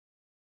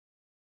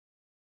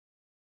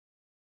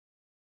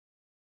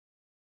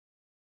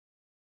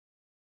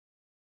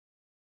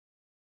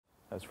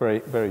That's a very,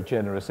 very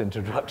generous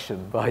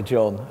introduction by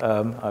John.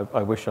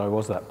 I wish I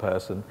was that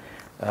person.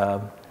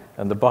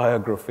 And the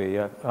biography,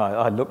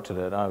 I looked at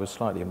it and I was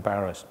slightly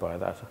embarrassed by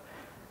that.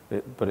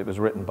 But it was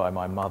written by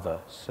my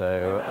mother, so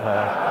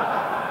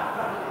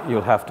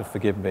you'll have to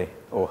forgive me,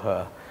 or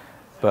her.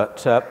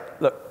 But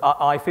look,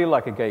 I feel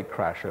like a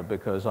gatecrasher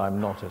because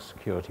I'm not a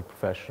security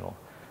professional.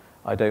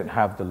 I don't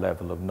have the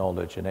level of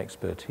knowledge and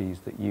expertise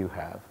that you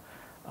have.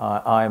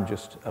 I am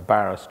just a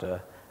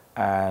barrister,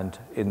 and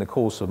in the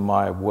course of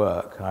my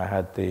work, I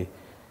had the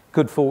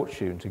good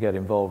fortune to get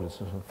involved in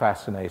some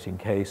fascinating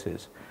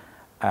cases.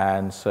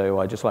 And so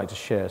I'd just like to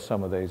share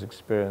some of those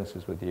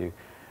experiences with you.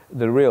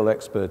 The real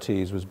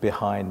expertise was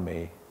behind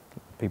me,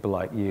 people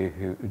like you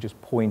who just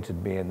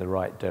pointed me in the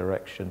right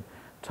direction,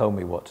 told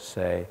me what to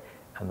say,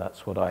 and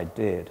that's what I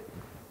did.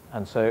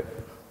 And so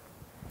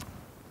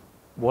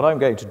what I'm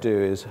going to do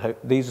is,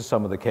 these are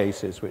some of the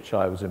cases which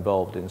I was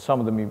involved in. Some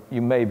of them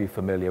you may be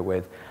familiar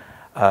with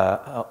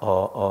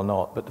or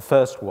not, but the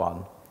first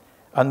one,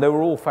 and they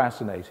were all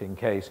fascinating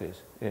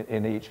cases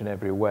in each and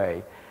every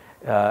way.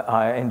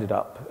 I ended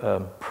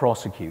up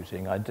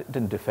prosecuting. I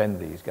didn't defend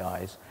these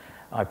guys.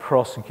 I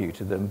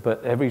prosecuted them,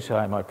 but every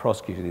time I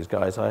prosecuted these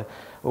guys, I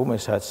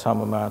almost had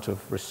some amount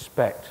of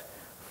respect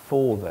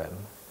for them,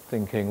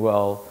 thinking,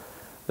 well,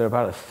 they're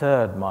about a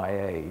third my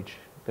age.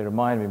 They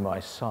remind me of my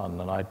son,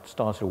 and I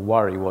started to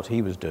worry what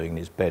he was doing in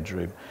his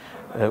bedroom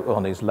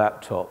on his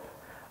laptop.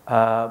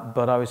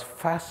 But I was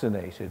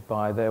fascinated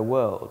by their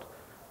world,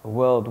 a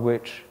world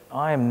which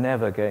I am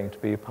never going to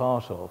be a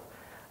part of.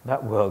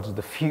 That world is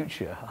the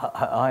future.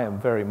 I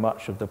am very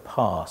much of the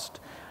past.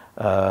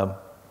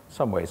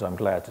 Some ways I'm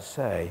glad to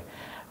say,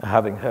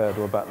 having heard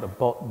all about the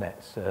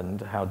botnets and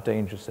how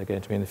dangerous they're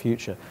going to be in the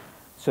future.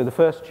 So the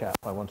first chap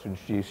I want to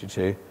introduce you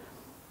to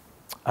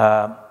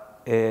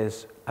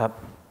is,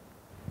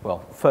 well,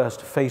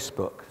 first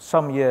Facebook.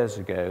 Some years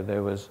ago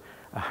there was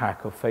a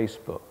hack of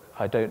Facebook.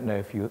 I don't know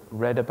if you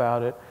read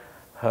about it,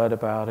 heard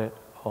about it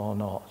or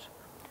not.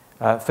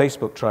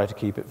 Facebook tried to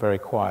keep it very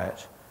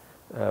quiet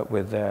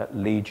with their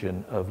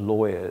legion of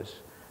lawyers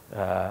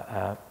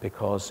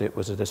because it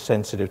was at a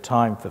sensitive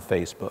time for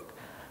Facebook.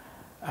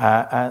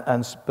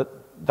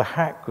 But the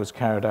hack was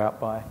carried out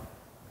by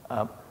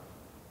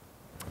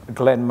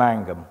Glenn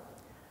Mangum.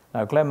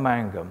 Now, Glenn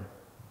Mangum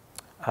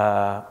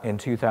in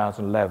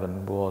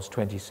 2011 was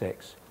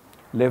 26,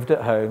 lived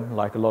at home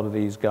like a lot of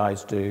these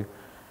guys do,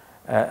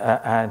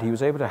 and he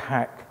was able to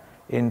hack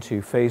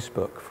into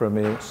Facebook from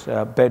his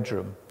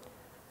bedroom.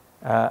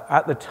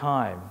 At the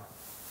time,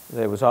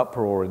 there was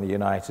uproar in the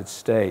United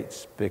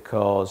States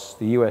because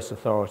the US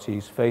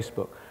authorities,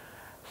 Facebook,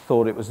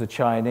 thought it was the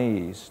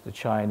Chinese. The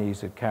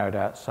Chinese had carried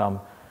out some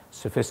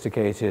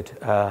sophisticated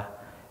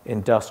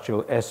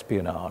industrial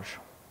espionage.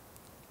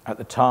 At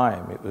the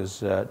time, it was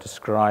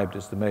described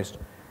as the most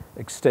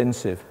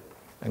extensive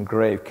and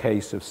grave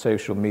case of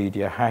social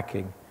media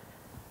hacking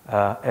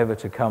ever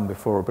to come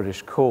before a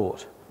British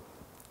court.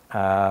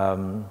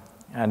 And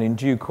in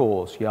due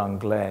course, young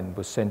Glenn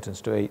was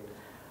sentenced to 8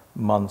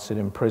 months in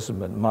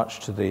imprisonment, much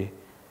to the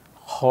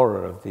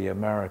horror of the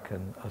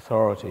American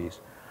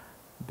authorities,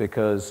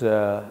 because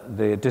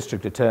the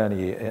district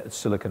attorney at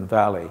Silicon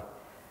Valley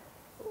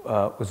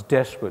was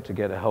desperate to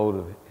get a hold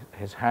of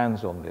his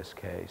hands on this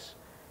case.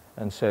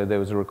 And so there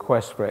was a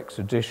request for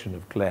extradition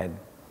of Glenn.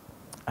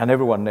 And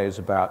everyone knows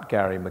about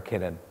Gary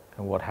McKinnon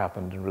and what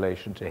happened in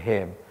relation to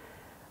him.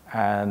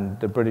 And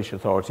the British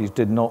authorities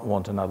did not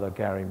want another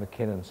Gary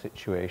McKinnon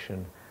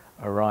situation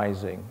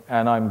arising.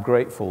 And I'm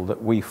grateful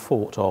that we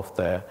fought off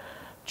their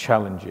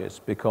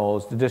challenges,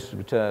 because the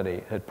district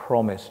attorney had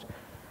promised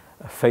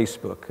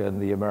Facebook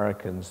and the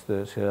Americans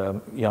that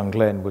young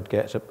Glenn would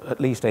get at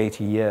least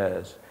 80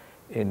 years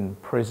in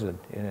prison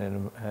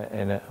in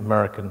an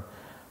American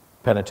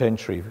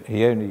penitentiary.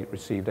 He only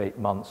received 8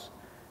 months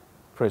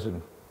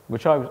prison,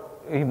 which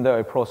even though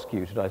I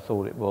prosecuted, I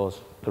thought it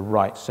was the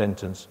right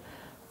sentence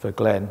for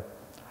Glenn.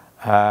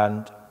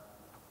 And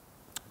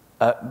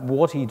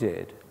what he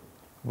did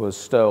was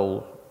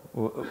stole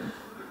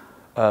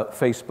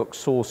Facebook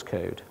source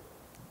code.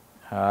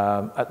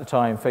 At the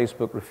time,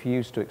 Facebook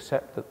refused to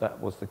accept that that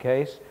was the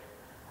case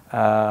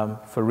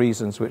for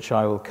reasons which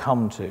I will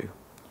come to.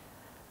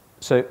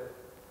 So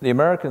the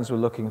Americans were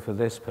looking for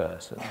this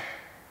person.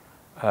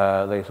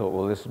 They thought,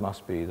 well, this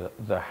must be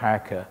the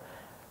hacker,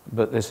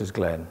 but this is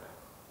Glenn.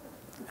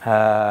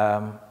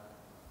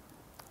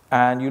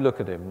 And you look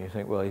at him and you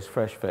think, well, he's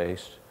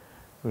fresh-faced,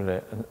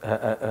 and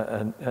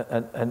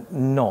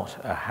not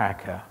a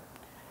hacker.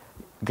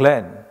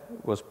 Glenn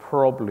was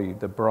probably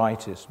the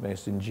brightest,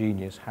 most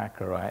ingenious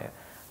hacker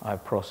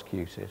I've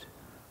prosecuted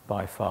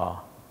by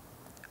far.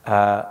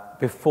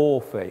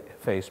 Before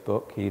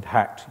Facebook, he'd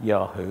hacked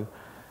Yahoo,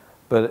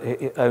 but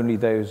only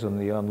those in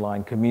the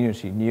online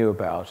community knew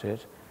about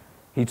it.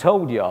 He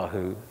told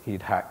Yahoo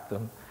he'd hacked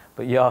them,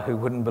 but Yahoo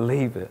wouldn't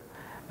believe it.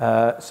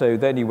 So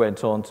then he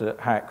went on to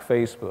hack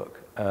Facebook,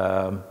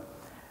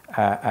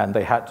 and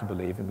they had to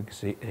believe him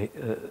because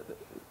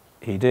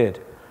he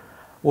did.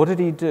 What did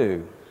he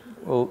do?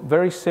 Well,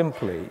 very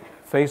simply,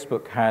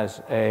 Facebook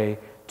has a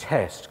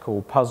test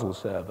called Puzzle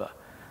Server,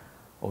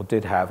 or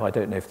did have, I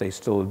don't know if they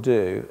still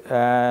do,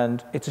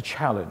 and it's a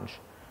challenge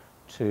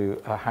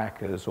to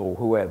hackers or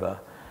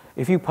whoever.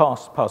 If you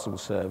pass the Puzzle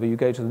Server, you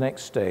go to the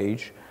next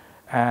stage,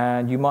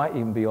 and you might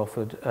even be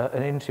offered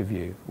an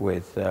interview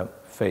with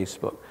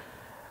Facebook.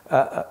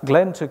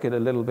 Glenn took it a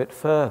little bit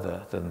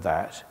further than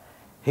that.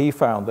 He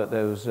found that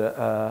there was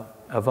a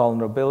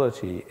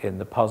vulnerability in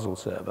the Puzzle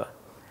Server.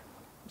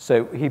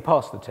 So he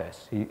passed the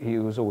test. He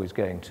was always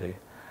going to.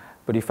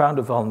 But he found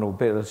a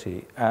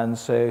vulnerability, and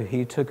so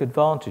he took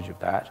advantage of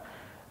that.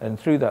 And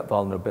through that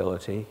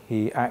vulnerability,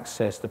 he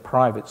accessed the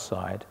private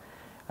side,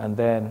 and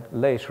then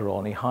later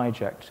on, he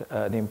hijacked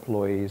an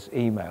employee's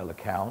email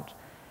account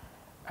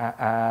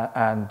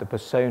and the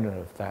persona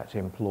of that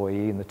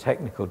employee in the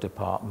technical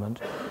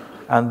department,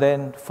 and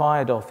then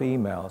fired off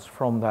emails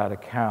from that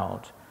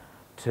account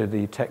to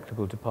the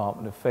technical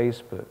department of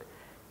Facebook,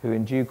 who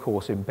in due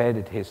course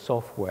embedded his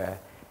software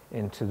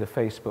into the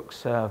Facebook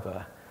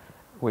server,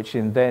 which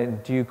in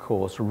then due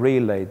course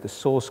relayed the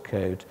source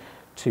code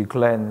to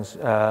Glenn's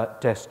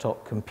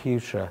desktop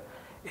computer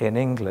in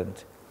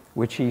England,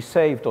 which he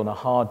saved on a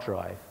hard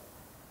drive.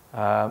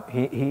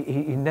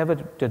 He never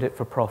did it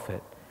for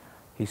profit.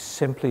 He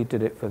simply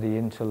did it for the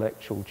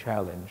intellectual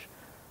challenge.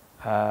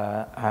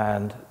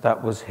 And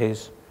that was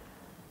his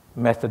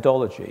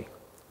methodology.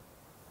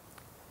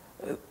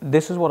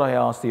 This is what I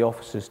asked the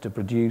officers to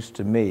produce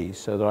to me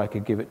so that I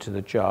could give it to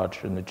the judge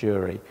and the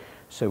jury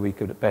so we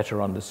could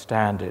better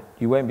understand it.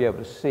 You won't be able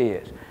to see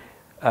it,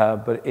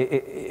 but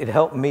it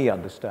helped me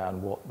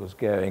understand what was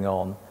going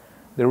on.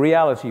 The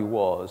reality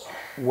was,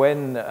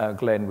 when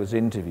Glenn was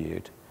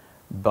interviewed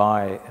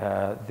by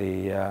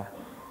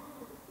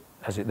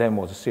as it then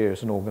was, a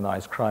serious and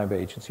organized crime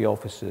agency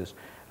officers,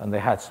 and they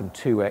had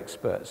two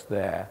experts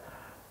there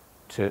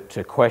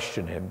to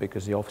question him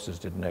because the officers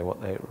didn't know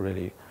what they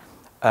really...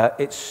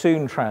 it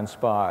soon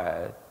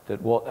transpired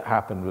that what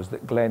happened was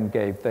that Glenn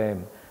gave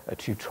them a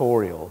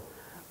tutorial,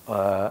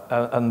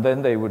 and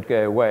then they would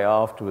go away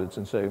afterwards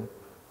and say,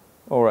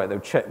 all right, they'll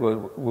check,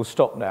 we'll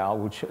stop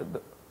now,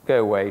 go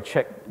away,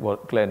 check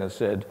what Glenn has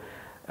said,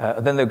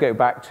 and then they'll go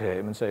back to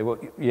him and say, well,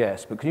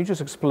 yes, but can you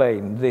just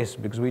explain this,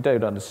 because we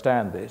don't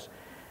understand this.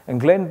 And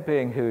Glenn,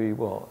 being who he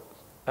was,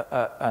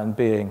 and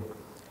being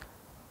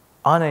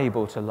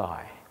unable to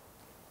lie,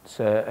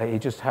 so he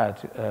just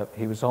had,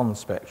 he was on the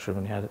spectrum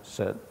and he had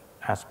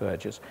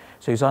Asperger's,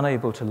 so he's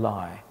unable to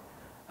lie.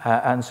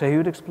 And so he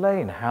would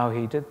explain how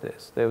he did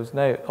this. There was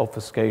no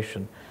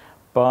obfuscation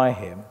by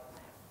him,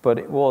 but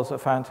it was a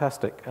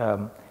fantastic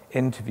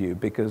interview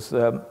because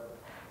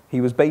he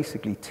was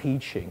basically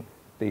teaching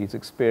these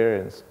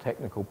experienced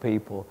technical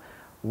people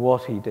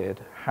what he did,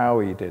 how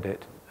he did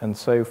it, and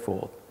so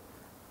forth.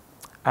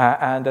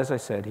 And as I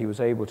said, he was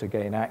able to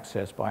gain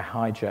access by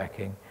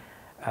hijacking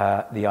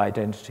the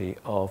identity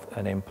of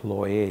an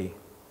employee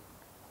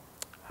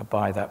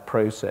by that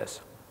process.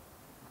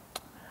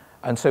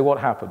 And so what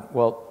happened?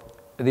 Well,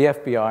 the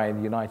FBI in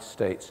the United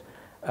States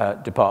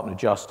Department of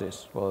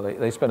Justice, well,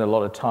 they spent a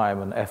lot of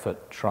time and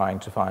effort trying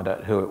to find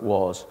out who it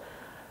was.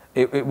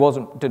 It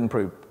didn't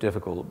prove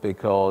difficult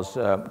because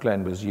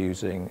Glenn was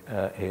using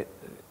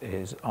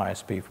his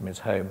ISP from his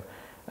home,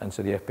 and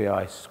so the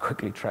FBI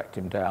quickly tracked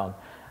him down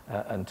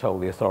and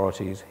told the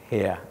authorities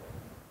here.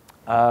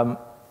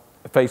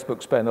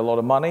 Facebook spent a lot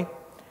of money,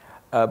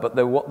 but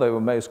what they were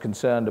most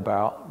concerned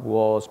about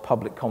was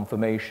public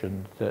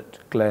confirmation that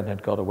Glenn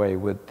had got away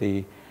with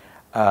the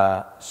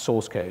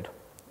source code.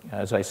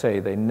 As I say,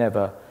 they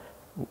never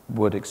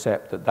would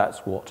accept that that's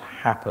what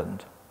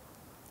happened.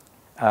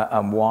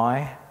 And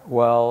why?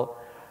 Well,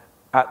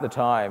 at the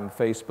time,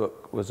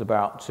 Facebook was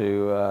about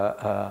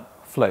to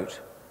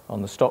float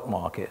on the stock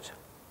market,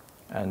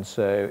 and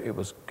so it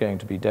was going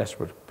to be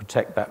desperate to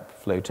protect that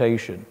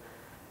flotation.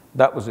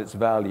 That was its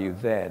value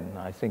then.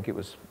 I think it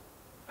was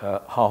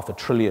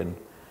 $500 billion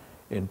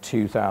in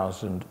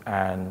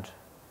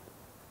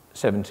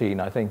 2017.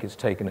 I think it's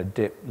taken a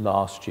dip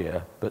last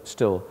year, but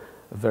still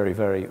a very,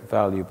 very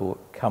valuable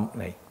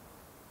company.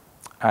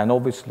 And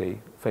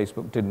obviously,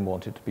 Facebook didn't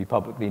want it to be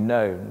publicly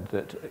known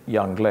that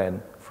young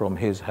Glenn, from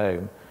his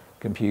home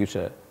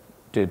computer,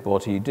 did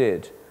what he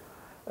did,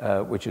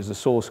 which is the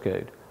source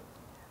code.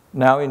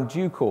 Now, in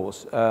due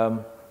course,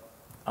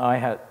 I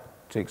had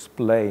to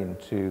explain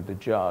to the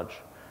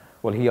judge,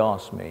 well, he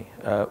asked me,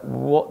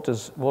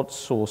 what's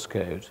source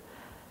code?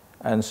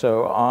 And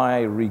so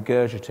I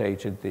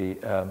regurgitated the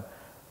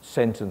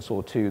sentence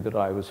or two that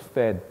I was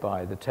fed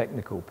by the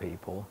technical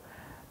people,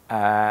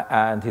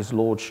 and his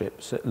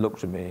lordship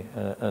looked at me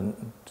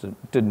and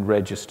didn't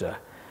register.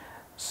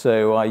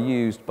 So I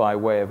used by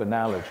way of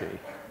analogy.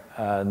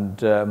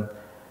 And I'm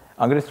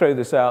going to throw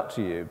this out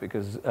to you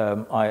because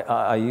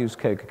I used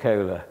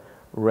Coca-Cola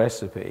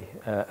recipe,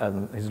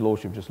 and his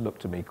lordship just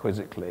looked at me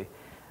quizzically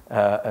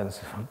and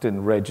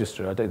didn't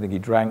register. I don't think he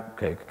drank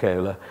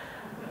Coca-Cola.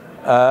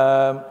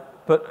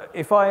 But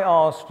if I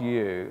asked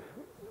you,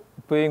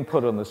 being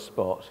put on the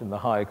spot in the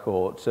High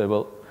Court, so,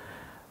 well,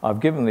 I've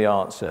given the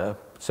answer,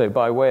 so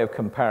by way of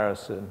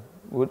comparison,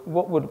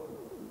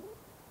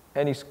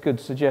 any good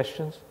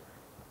suggestions?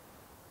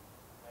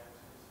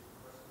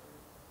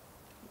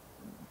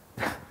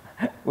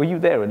 Were you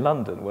there in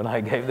London when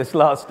I gave this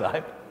last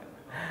time?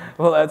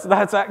 Well,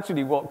 that's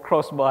actually what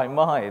crossed my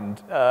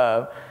mind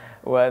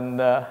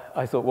when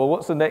I thought, well,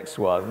 what's the next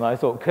one? And I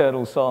thought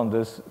Colonel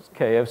Sanders'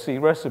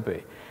 KFC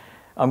recipe.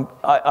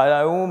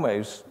 I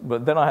almost,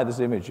 but then I had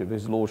this image of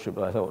his lordship,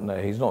 and I thought, no,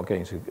 he's not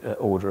going to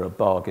order a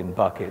bargain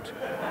bucket.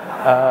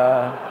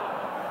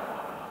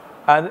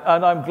 And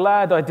I'm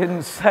glad I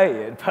didn't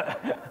say it,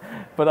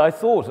 but I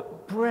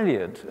thought,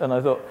 brilliant. And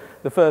I thought,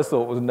 the first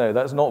thought was, no,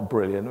 that's not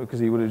brilliant,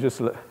 because he would have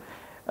just...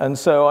 And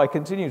so I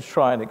continued to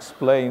try and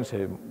explain to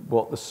him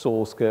what the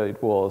source code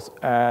was,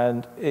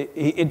 and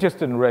it just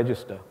didn't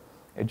register.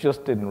 It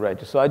just didn't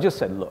register. So I just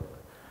said, look,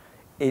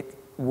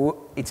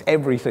 it's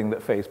everything that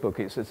Facebook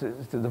is.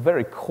 It's the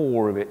very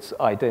core of its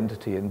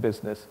identity in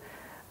business.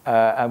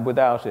 And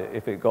without it,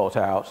 if it got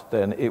out,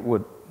 then it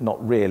would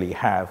not really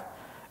have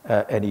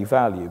any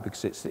value,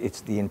 because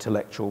it's the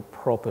intellectual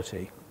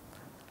property.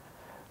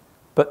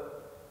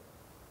 But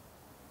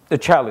the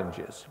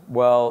challenges,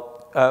 well,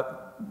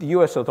 the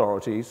US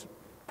authorities,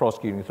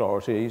 prosecuting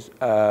authorities,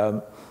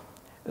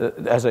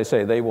 as I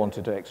say, they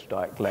wanted to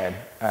extradite Glenn,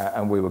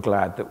 and we were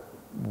glad that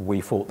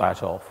we fought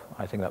that off.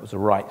 I think that was the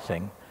right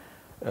thing,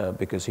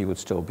 because he would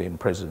still be in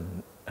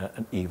prison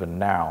even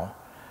now.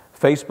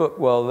 Facebook,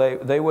 well,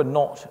 they were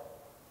not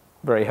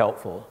very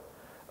helpful.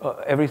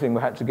 Everything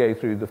had to go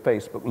through the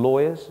Facebook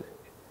lawyers.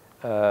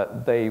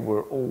 They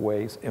were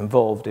always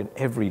involved in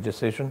every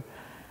decision.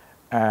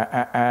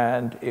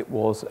 And it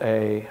was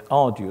an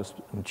arduous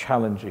and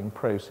challenging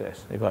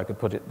process, if I could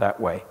put it that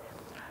way.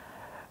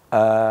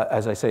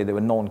 As I say, they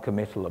were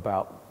non-committal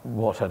about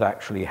what had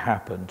actually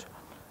happened.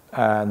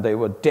 And they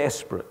were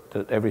desperate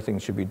that everything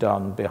should be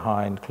done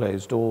behind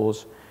closed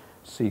doors,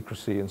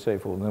 secrecy and so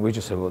forth. And we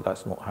just said, well,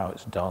 that's not how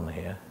it's done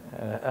here.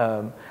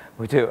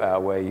 We do it our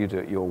way, you do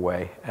it your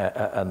way,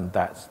 and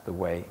that's the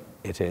way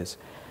it is.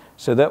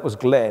 So that was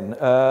Glenn.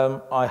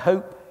 I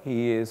hope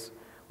he is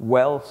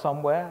well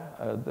somewhere.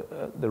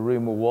 The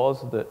rumor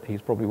was that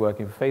he's probably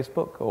working for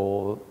Facebook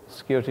or the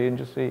security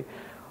industry.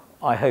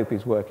 I hope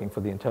he's working for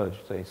the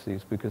intelligence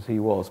agencies, because he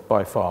was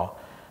by far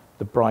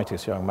the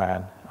brightest young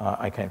man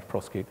I came to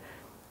prosecute.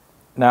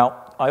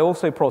 Now, I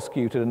also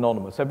prosecuted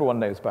Anonymous. Everyone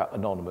knows about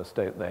Anonymous,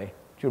 don't they?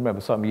 Do you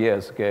remember some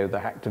years ago the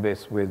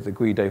hacktivists with the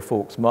Guido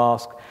Fawkes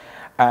mask?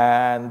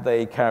 And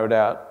they carried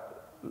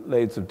out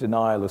loads of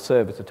denial of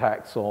service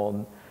attacks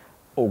on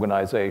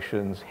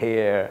organizations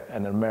here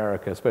and in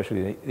America,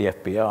 especially the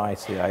FBI,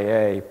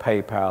 CIA,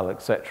 PayPal,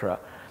 etc.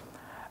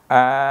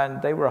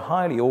 And they were a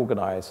highly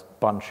organized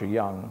bunch of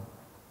young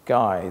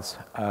guys.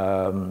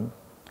 And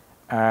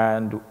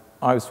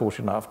I was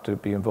fortunate enough to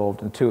be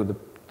involved in two of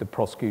the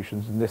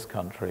prosecutions in this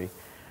country.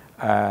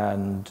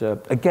 And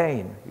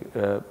again,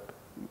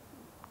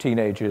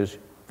 teenagers,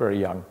 very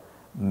young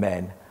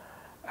men.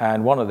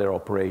 And one of their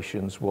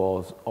operations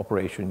was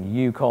Operation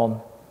Yukon,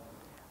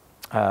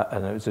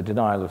 and it was a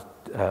denial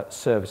of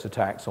service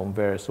attacks on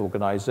various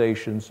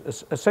organizations,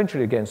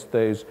 essentially against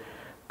those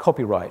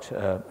copyright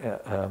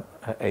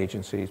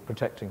agencies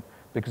protecting,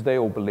 because they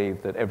all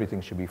believed that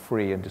everything should be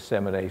free and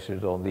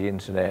disseminated on the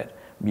internet,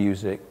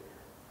 music,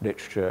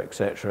 literature,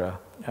 etc.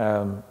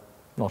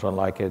 Not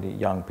unlike any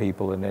young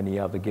people in any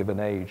other given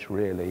age,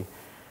 really,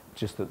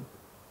 just that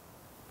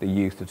the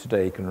youth of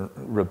today can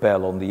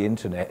rebel on the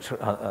internet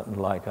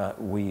like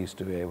we used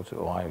to be able to,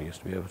 or I used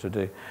to be able to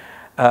do.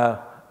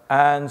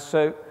 And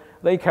so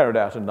they carried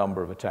out a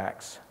number of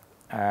attacks,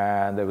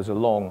 and there was a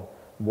long,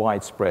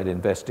 widespread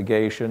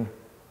investigation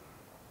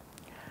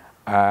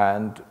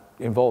and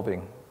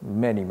involving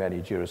many, many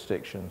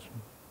jurisdictions,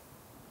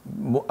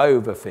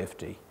 over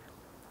 50.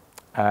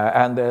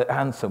 And the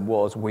anthem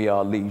was, "We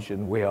are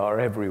Legion, we are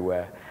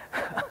everywhere."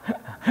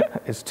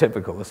 It's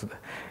typical, isn't it?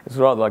 It's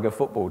rather like a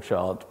football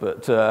chant,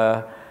 but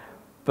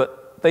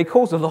they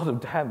caused a lot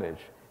of damage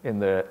in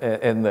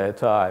their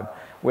time.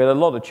 We had a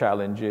lot of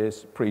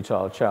challenges,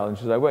 pre-trial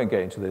challenges. I won't go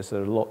into this.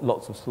 There are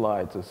lots of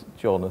slides, as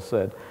John has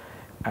said,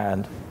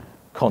 and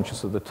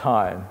conscious of the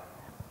time.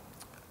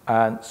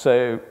 And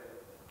so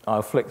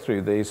I'll flick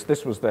through these.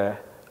 This was their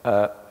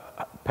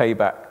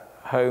payback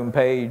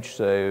homepage,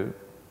 so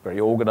very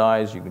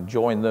organized. You can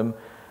join them.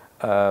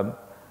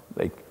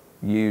 They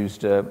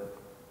used to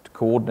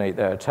coordinate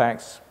their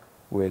attacks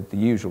with the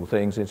usual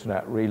things,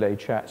 internet relay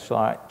chat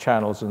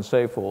channels and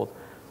so forth.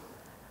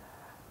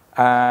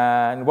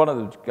 And one of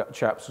the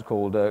chaps was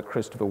called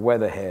Christopher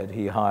Weatherhead.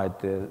 He hired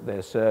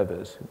their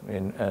servers,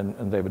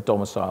 and they were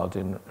domiciled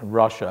in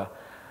Russia.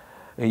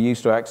 He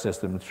used to access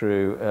them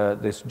through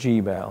this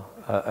Gmail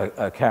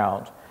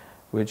account,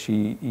 which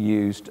he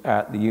used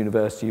at the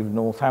University of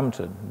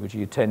Northampton, which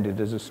he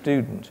attended as a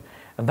student.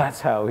 And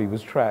that's how he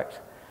was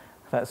tracked.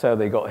 That's how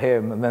they got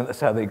him, and then that's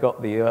how they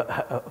got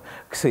the...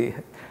 see,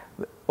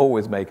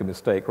 always make a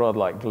mistake. Rather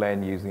like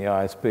Glenn using the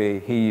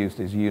ISP, he used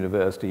his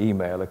university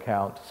email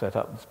account to set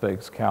up the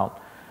Spokes account.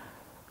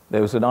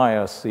 There was an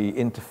IRC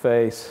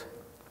interface.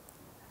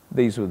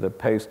 These were the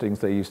postings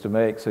they used to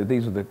make. So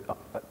these were the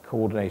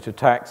coordinated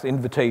attacks,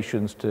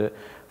 invitations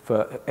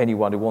for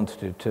anyone who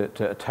wanted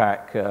to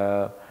attack.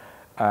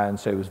 And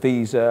so it was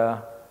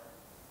Visa,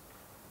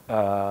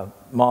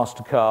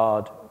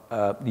 MasterCard,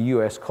 the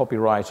US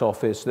Copyright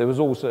Office. There was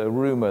also a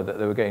rumor that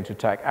they were going to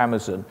attack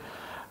Amazon,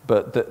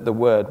 but the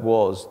word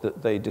was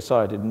that they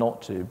decided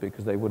not to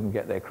because they wouldn't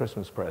get their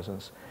Christmas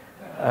presents.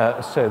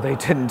 So they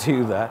didn't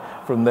do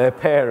that from their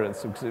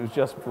parents because it was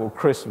just before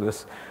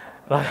Christmas.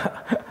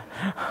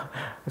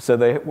 So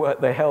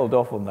they held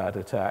off on that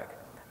attack.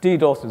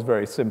 DDoS is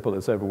very simple,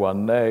 as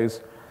everyone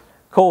knows.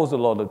 Caused a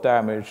lot of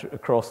damage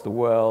across the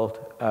world.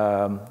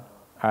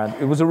 And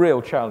it was a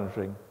real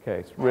challenging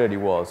case, really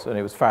was, and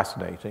it was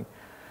fascinating.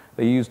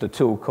 They used a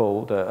tool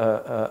called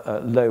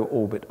a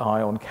low-orbit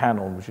ion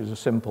cannon, which is a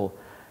simple,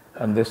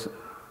 and this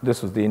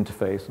was the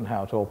interface on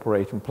how to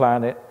operate and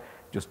plan it.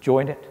 Just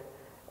join it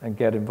and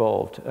get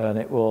involved. And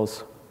it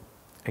was,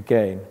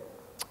 again,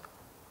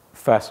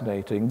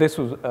 fascinating. This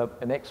was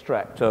an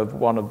extract of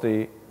one of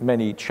the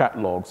many chat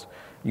logs.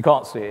 You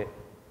can't see it,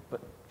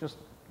 but just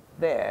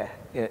there,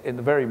 in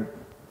the very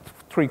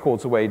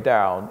three-quarters of the way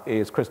down,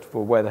 is Christopher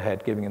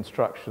Weatherhead giving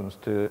instructions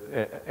to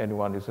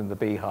anyone who's in the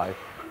beehive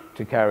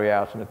to carry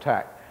out an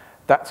attack.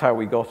 That's how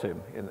we got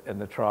him in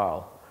the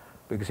trial,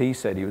 because he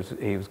said he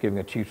was giving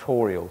a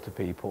tutorial to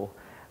people,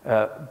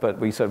 but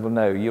we said, well,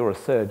 no, you're a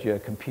third-year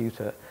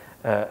computer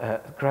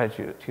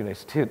graduate, you're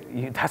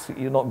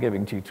not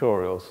giving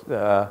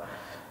tutorials,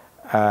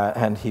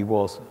 and he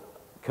was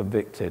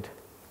convicted.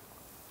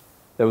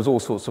 There was all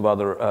sorts of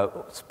other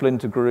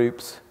splinter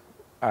groups,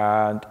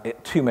 and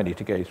too many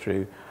to go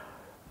through.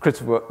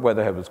 Christopher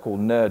Weatherhead was called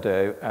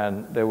Nerdo,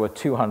 and there were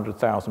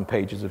 200,000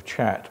 pages of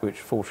chat, which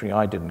fortunately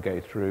I didn't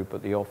go through,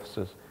 but the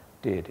officers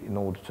did in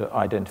order to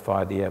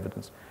identify the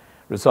evidence.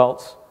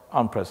 Results,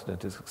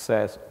 unprecedented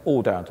success,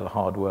 all down to the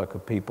hard work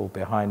of people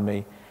behind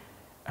me,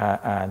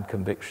 and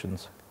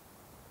convictions.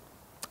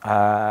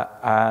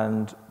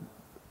 And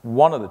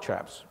one of the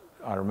chaps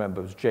I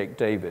remember was Jake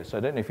Davis. I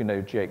don't know if you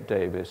know Jake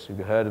Davis. Have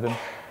you heard of him?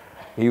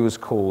 He was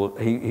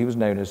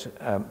known as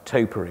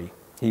Topiary.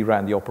 He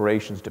ran the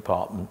operations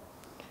department,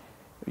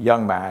 a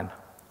young man,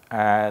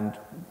 and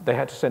they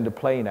had to send a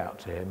plane out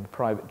to him, a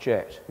private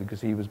jet,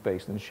 because he was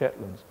based in the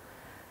Shetlands.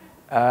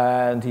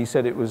 And he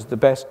said it was the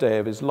best day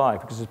of his life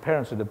because his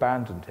parents had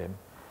abandoned him.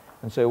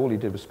 And so all he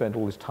did was spend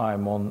all his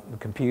time on the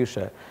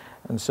computer.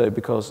 And so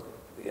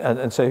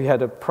so he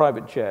had a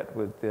private jet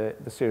with the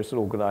Serious and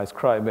Organised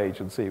Crime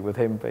Agency, with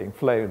him being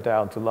flown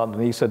down to London.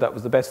 He said that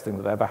was the best thing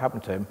that ever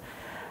happened to him.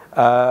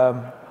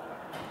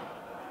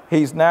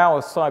 He's now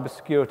a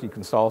cybersecurity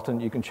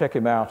consultant. You can check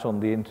him out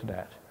on the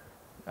internet.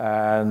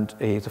 And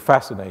he's a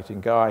fascinating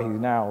guy. He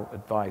now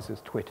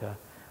advises Twitter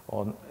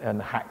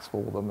and hacks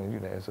for them,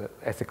 as an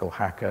ethical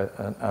hacker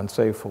and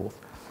so forth.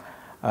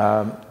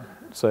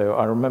 So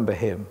I remember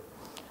him.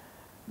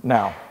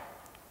 Now,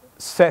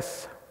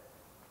 Seth,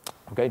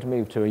 I'm going to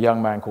move to a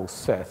young man called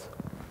Seth,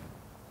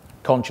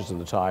 conscious of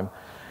the time.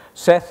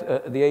 Seth,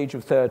 at the age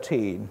of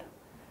 13,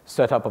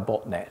 set up a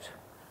botnet.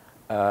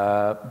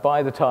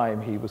 By the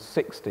time he was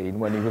 16,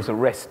 when he was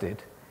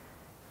arrested,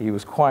 he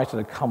was quite an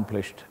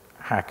accomplished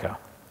hacker.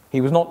 He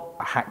was not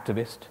a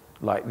hacktivist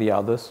like the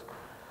others,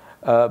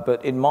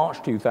 but in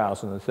March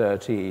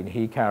 2013,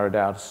 he carried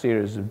out a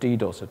series of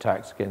DDoS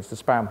attacks against the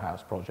Spam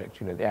House project,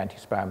 the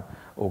anti-spam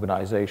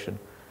organization,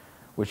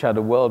 which had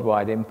a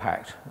worldwide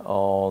impact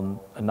on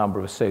a number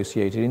of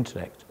associated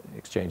internet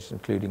exchanges,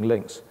 including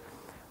links.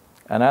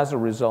 And as a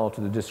result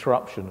of the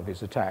disruption of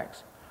his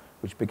attacks,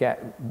 which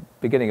began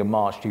beginning in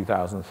March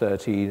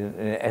 2013 and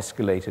it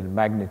escalated in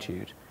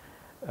magnitude.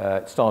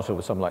 It started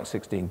with something like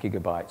 16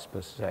 gigabytes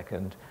per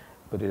second,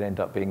 but it ended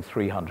up being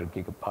 300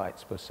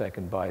 gigabytes per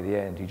second by the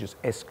end. He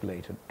just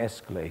escalated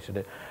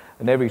it.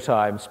 And every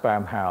time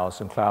Spam House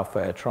and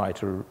Cloudflare tried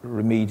to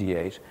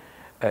remediate,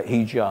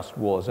 he just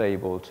was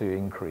able to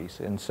increase.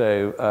 And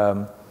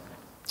so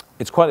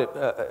it's quite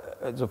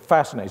it's a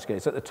fascinating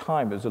case. At the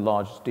time, it was the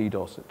largest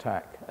DDoS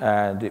attack,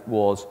 and it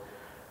was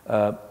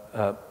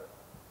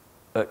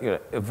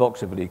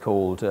evocatively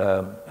called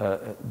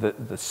the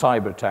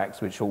cyber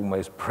attacks, which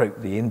almost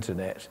broke the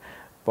internet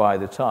by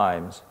the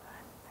Times.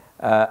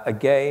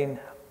 Again,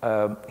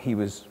 he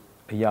was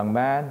a young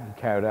man.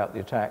 He carried out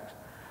the attacks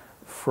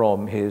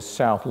from his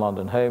South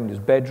London home, in his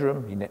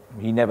bedroom.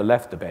 He never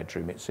left the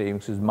bedroom, it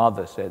seems. His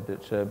mother said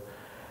that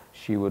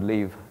she would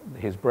leave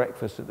his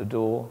breakfast at the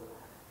door,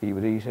 he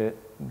would eat it,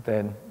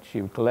 then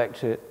she would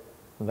collect it.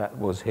 That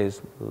was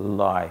his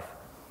life.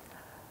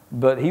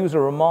 But he was a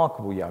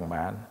remarkable young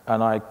man,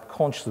 and I'm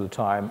conscious of the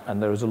time,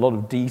 and there was a lot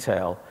of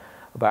detail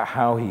about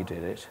how he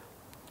did it,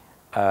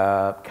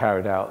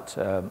 carried out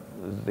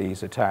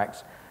these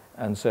attacks.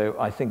 And so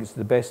I think it's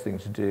the best thing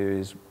to do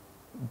is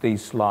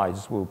these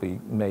slides will be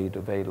made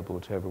available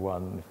to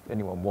everyone. If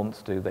anyone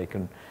wants to, they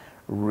can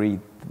read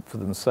for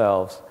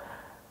themselves.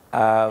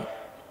 As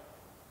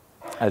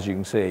you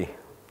can see.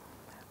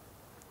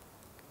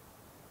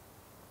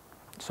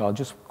 So I'll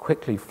just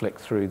quickly flick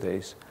through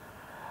these.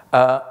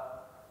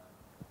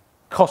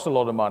 Cost a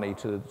lot of money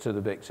to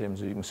the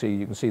victims. As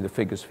you can see the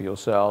figures for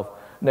yourself.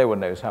 No one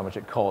knows how much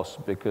it costs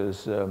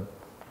because the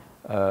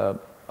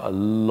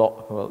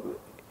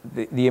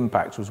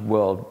impact was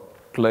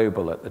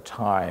global at the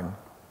time.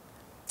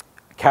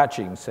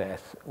 catching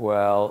Seth,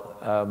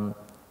 well,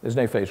 there's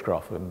no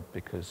photograph of him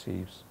because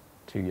he's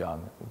too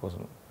young. He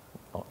wasn't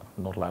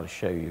not allowed to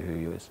show you who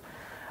he is.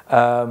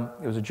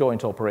 It was a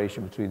joint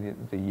operation between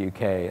the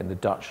UK and the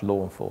Dutch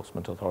law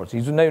enforcement authorities. He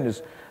was known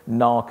as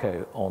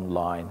Narco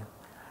Online,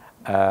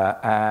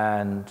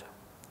 and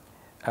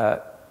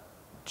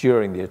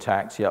during the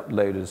attacks, he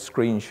uploaded a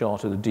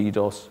screenshot of the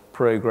DDoS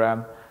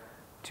program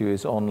to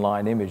his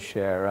online image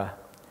sharer,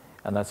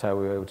 and that's how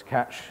we were able to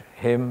catch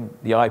him.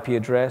 The IP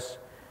address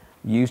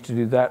used to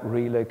do that,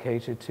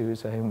 relocated to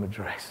his home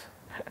address.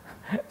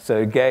 So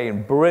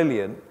again,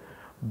 brilliant,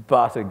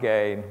 but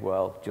again,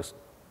 well, just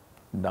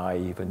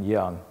naive and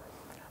young.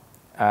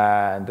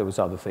 And there was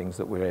other things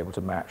that we were able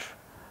to match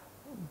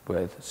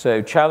with.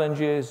 So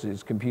challenges,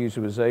 his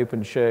computer was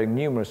open, showing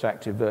numerous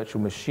active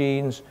virtual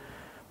machines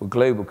with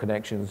global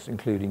connections,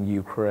 including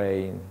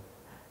Ukraine.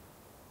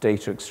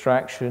 Data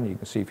extraction, you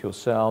can see for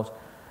yourselves,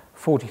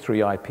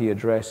 43 IP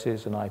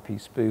addresses and IP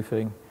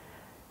spoofing,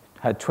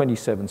 had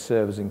 27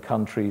 servers in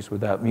countries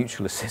without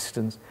mutual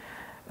assistance,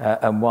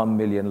 and 1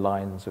 million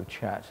lines of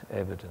chat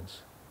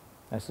evidence.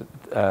 That's,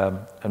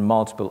 and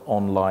multiple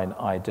online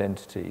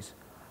identities.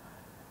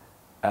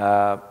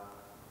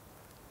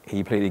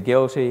 He pleaded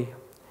guilty.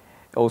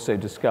 Also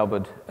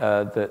discovered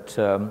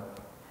that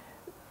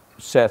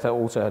Seth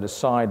also had a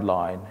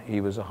sideline. He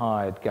was a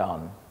hired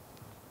gun.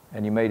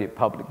 And he made it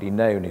publicly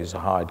known he was a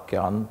hired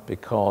gun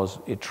because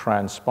it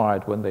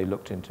transpired when they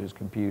looked into his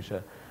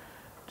computer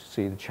to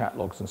see the chat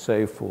logs and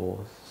so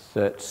forth,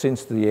 that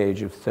since the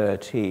age of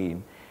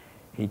 13,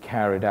 he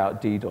carried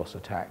out DDoS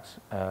attacks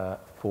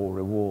for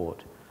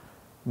reward,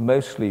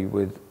 mostly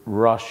with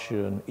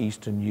Russian,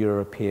 Eastern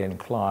European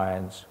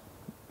clients,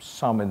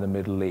 some in the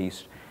Middle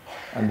East,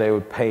 and they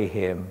would pay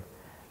him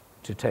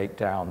to take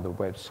down the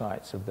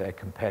websites of their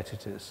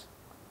competitors.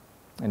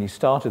 And he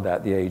started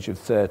at the age of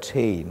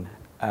 13,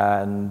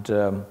 and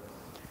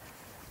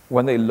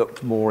when they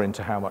looked more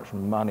into how much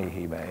money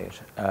he made,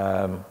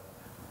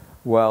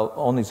 well,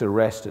 on his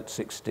arrest at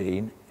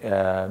 16, he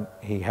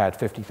had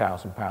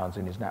 £50,000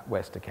 in his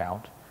NatWest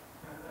account.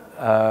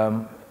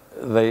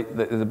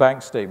 The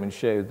bank statement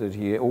showed that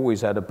he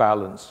always had a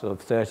balance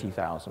of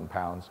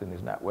 £30,000 in his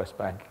NatWest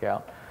bank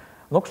account.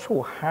 I'm not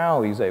sure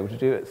how he's able to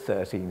do it at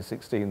 13,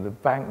 16. The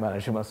bank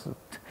manager must have,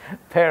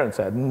 parents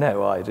had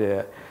no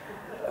idea.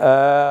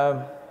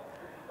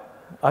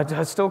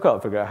 I still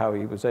can't figure out how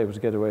he was able to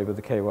get away with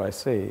the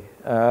KYC.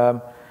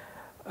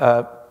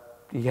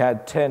 He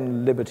had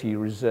 10 Liberty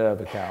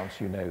Reserve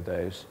accounts, you know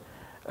those,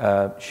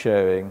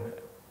 showing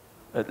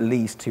at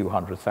least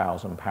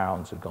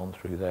 £200,000 had gone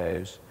through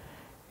those.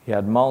 He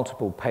had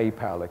multiple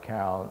PayPal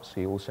accounts.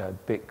 He also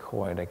had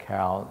Bitcoin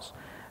accounts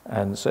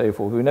and so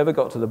forth. We never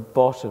got to the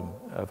bottom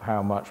of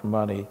how much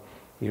money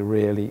he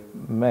really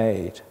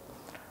made.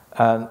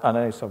 And I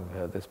know some have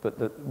heard this, but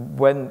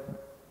when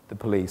the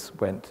police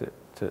went to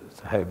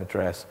the home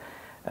address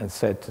and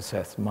said to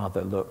Seth's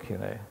mother, look, you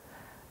know,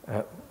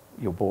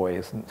 your boy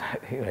isn't,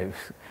 you know,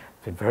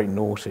 been very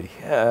naughty.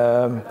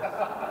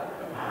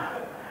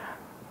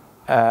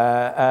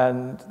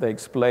 And they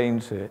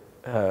explained to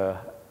her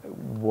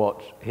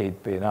what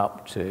he'd been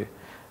up to.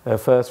 Her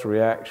first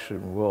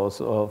reaction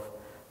was of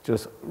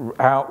just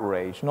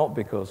outrage, not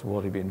because of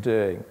what he'd been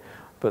doing,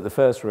 but the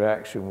first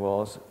reaction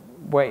was,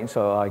 wait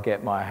until I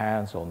get my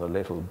hands on the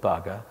little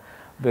bugger,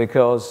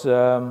 because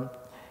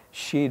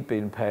she'd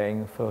been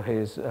paying for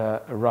his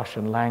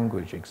Russian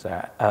language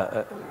exam.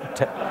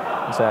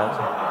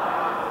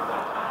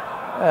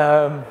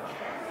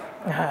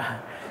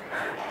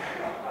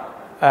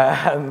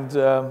 And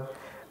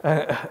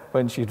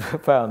when she'd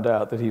found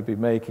out that he'd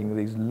been making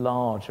these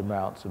large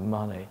amounts of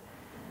money.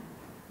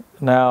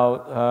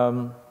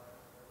 Now,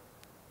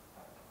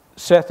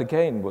 Seth,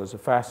 again, was a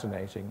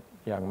fascinating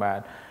young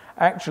man.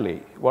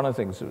 Actually, one of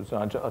the things that was,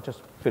 I'll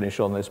just finish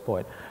on this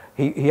point,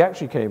 he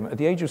actually came, at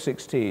the age of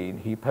 16,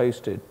 he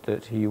posted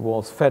that he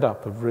was fed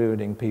up of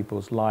ruining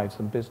people's lives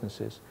and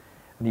businesses,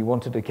 and he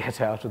wanted to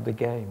get out of the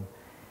game.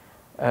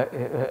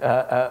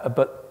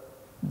 But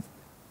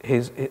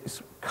his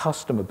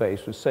customer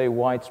base was so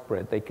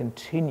widespread, they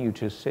continued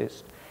to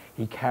assist.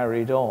 He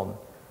carried on,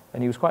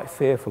 and he was quite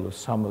fearful of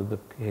some of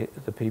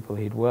the people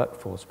he'd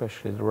worked for,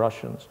 especially the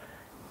Russians,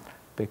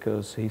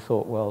 because he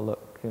thought, well,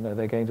 look, you know,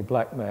 they're going to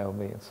blackmail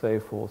me and so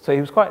forth. So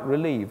he was quite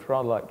relieved,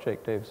 rather like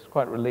Jake Davis,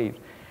 quite relieved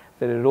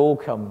that it had all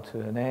come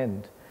to an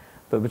end.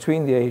 But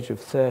between the age of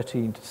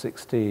 13 to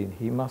 16,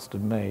 he must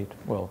have made,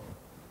 well,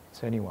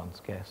 it's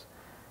anyone's guess.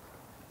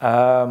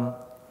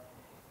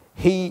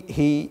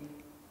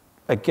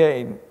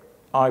 Again,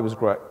 I was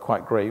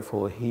quite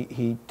grateful.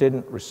 He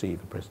didn't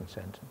receive a prison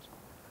sentence,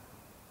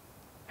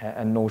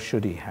 and nor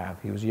should he have.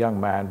 He was a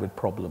young man with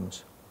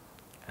problems,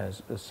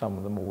 as some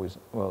of them always,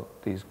 well,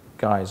 these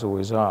guys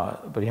always are,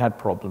 but he had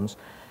problems,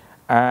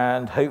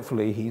 and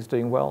hopefully he's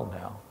doing well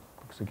now,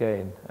 because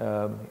again,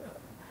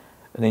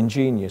 an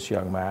ingenious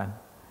young man,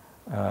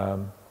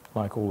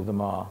 like all of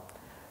them are.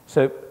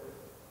 So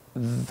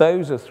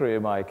those are three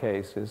of my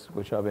cases,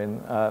 which I've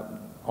been,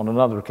 on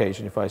another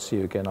occasion, if I see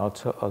you again,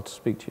 I'll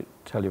speak to you,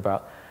 tell you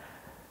about.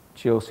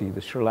 Jyoti,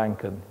 the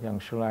young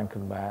Sri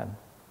Lankan man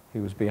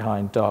who was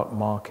behind Dark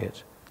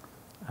Market.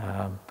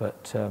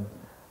 But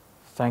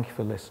thank you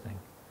for listening.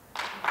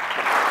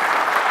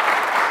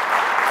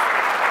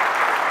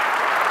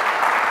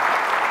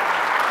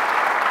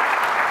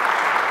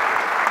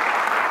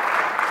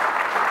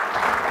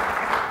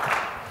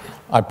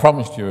 I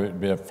promised you it would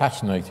be a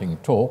fascinating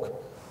talk,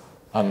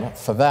 and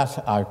for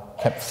that I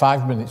kept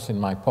 5 minutes in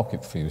my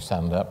pocket for you,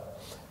 Sandip,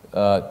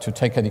 to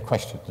take any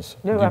questions.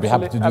 No, Would you be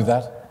happy to do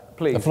that?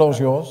 Please. The floor's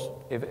yours.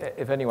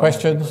 If anyone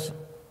questions?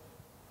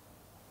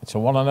 It's a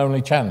one and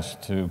only chance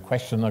to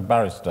question a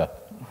barrister.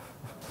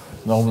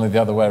 Normally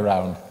the other way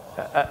around.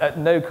 At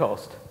no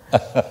cost.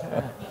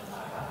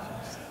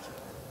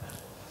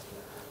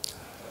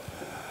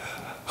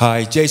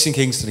 Hi, Jason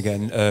Kingston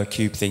again,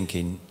 Cube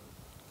Thinking.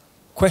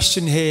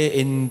 Question here: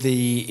 in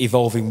the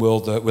evolving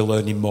world that we're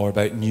learning more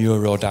about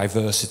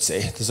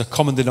neurodiversity, there's a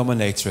common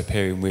denominator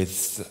appearing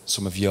with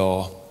some of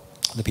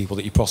the people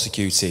that you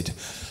prosecuted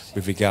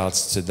with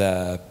regards to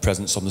their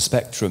presence on the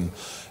spectrum.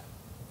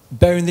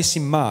 Bearing this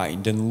in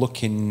mind and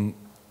looking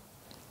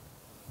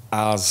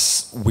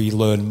as we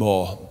learn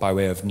more by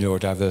way of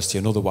neurodiversity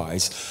and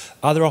otherwise,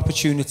 are there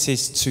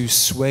opportunities to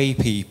sway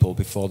people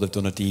before they've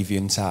done a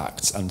deviant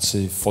act and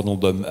to funnel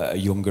them at a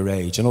younger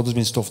age? I know there's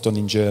been stuff done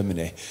in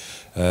Germany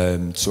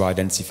to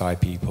identify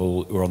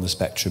people who are on the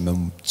spectrum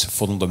and to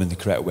funnel them in the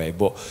correct way,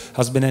 but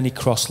has there been any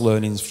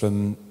cross-learnings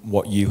from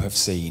what you have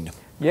seen?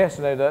 Yes,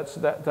 no, that's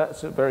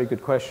a very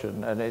good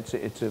question, and it's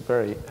a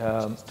very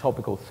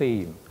topical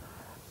theme.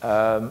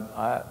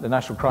 The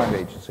National Crime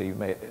Agency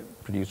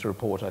produced a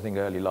report, I think,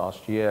 early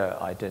last year,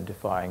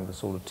 identifying the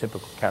sort of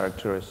typical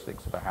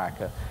characteristics of a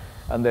hacker,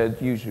 and they're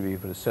usually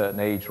for a certain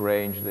age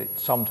range. That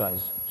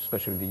sometimes,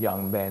 especially with the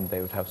young men,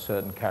 they would have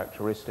certain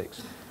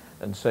characteristics,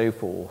 and so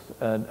forth.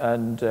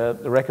 And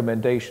the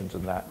recommendations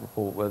in that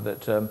report were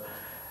that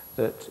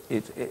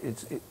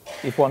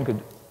if one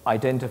could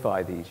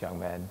identify these young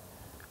men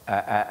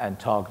and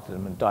target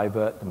them and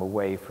divert them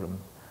away from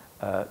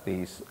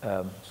these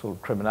sort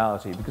of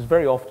criminality, because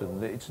very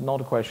often it's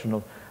not a question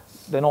of,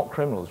 they're not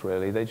criminals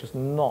really, they're just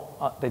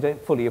not, they don't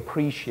fully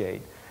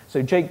appreciate.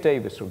 So Jake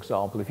Davis, for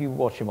example, if you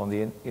watch him on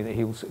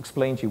he will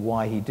explain to you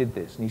why he did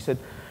this. And he said,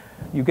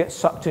 you get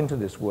sucked into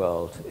this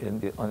world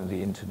on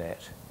the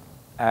internet,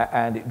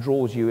 and it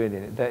draws you in,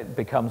 and it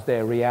becomes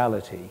their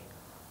reality.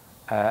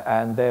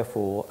 And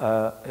therefore,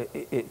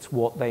 it's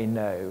what they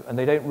know. And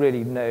they don't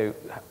really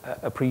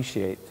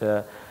appreciate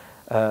the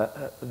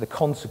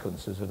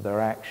consequences of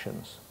their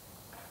actions.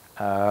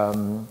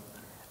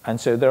 And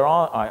so there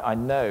are, I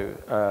know,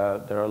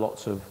 there are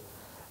lots of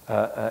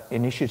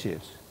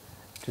initiatives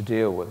to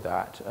deal with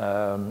that.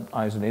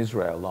 I was in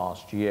Israel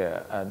last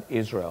year, and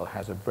Israel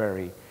has a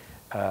very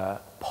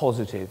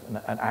positive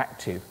and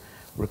active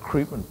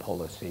recruitment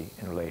policy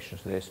in relation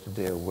to this to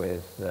deal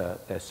with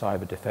their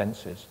cyber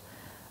defenses.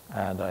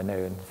 And I know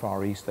in the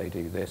Far East they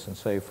do this and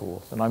so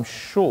forth. And I'm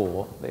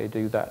sure they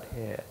do that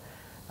here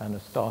and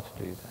have started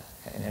to do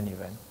that in any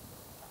event.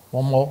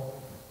 One more.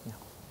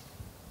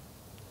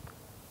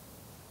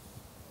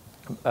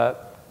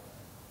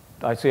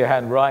 I see a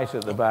hand right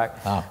at the back.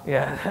 Ah.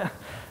 Yeah.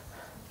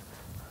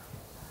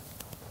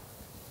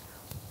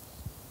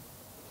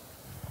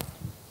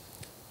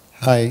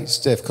 Hi, it's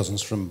Dave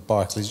Cousins from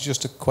Barclays.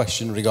 Just a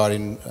question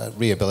regarding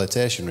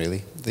rehabilitation,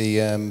 really.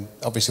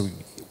 Obviously,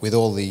 with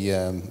all the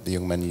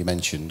young men you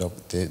mentioned,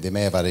 they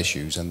may have had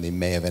issues and they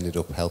may have ended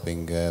up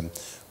helping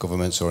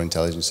governments or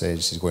intelligence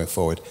agencies going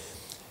forward.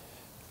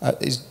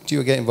 Do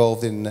you get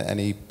involved in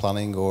any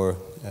planning or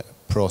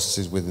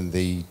processes within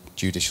the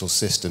judicial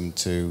system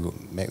to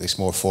make this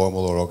more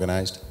formal or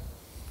organised?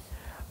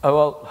 Oh,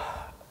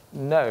 well,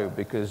 no,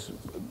 because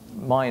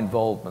my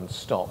involvement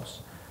stops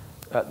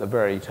at the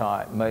very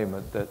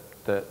moment that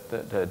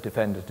the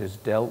defendant is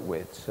dealt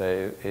with.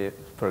 So,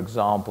 for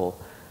example,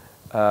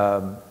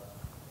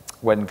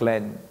 when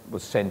Glenn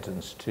was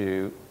sentenced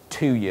to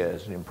 2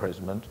 years in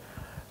imprisonment,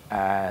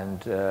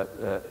 and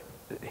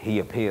he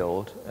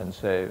appealed, and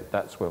so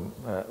that's when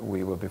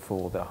we were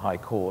before the High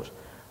Court,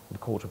 the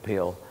Court of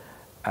Appeal,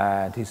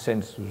 and his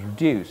sentence was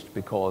reduced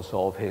because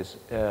of his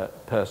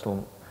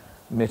personal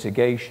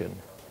mitigation.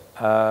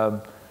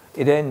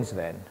 It ends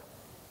then,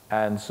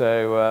 and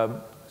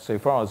so so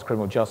far as the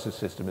criminal justice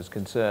system is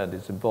concerned,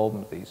 its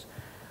involvement with these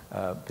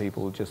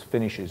people just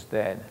finishes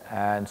then.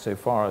 And so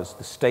far as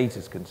the state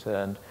is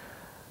concerned,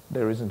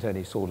 there isn't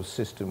any sort of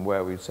system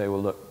where we'd say,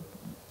 well, look,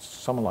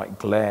 someone like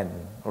Glenn,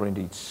 or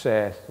indeed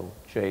Seth, or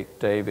Jake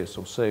Davis,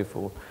 or so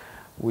forth,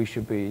 we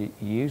should be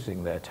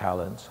using their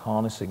talents,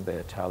 harnessing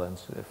their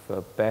talents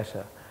for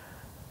better.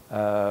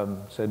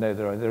 So no,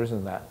 there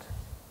isn't that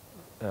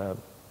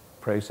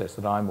process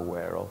that I'm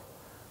aware of.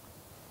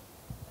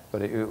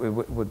 But it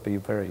would be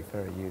very,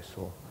 very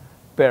useful,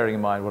 bearing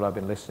in mind what I've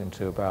been listening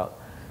to about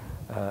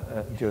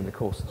during the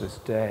course of this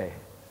day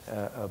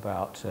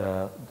about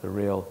the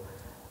real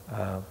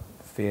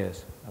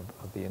fears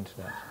of the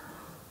internet.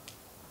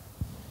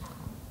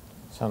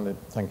 Sandip,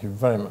 thank you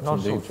very much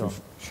indeed for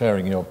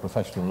sharing your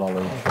professional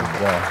knowledge and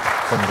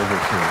some of the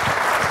issues.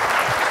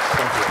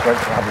 Thank you. Great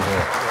to have you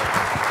here.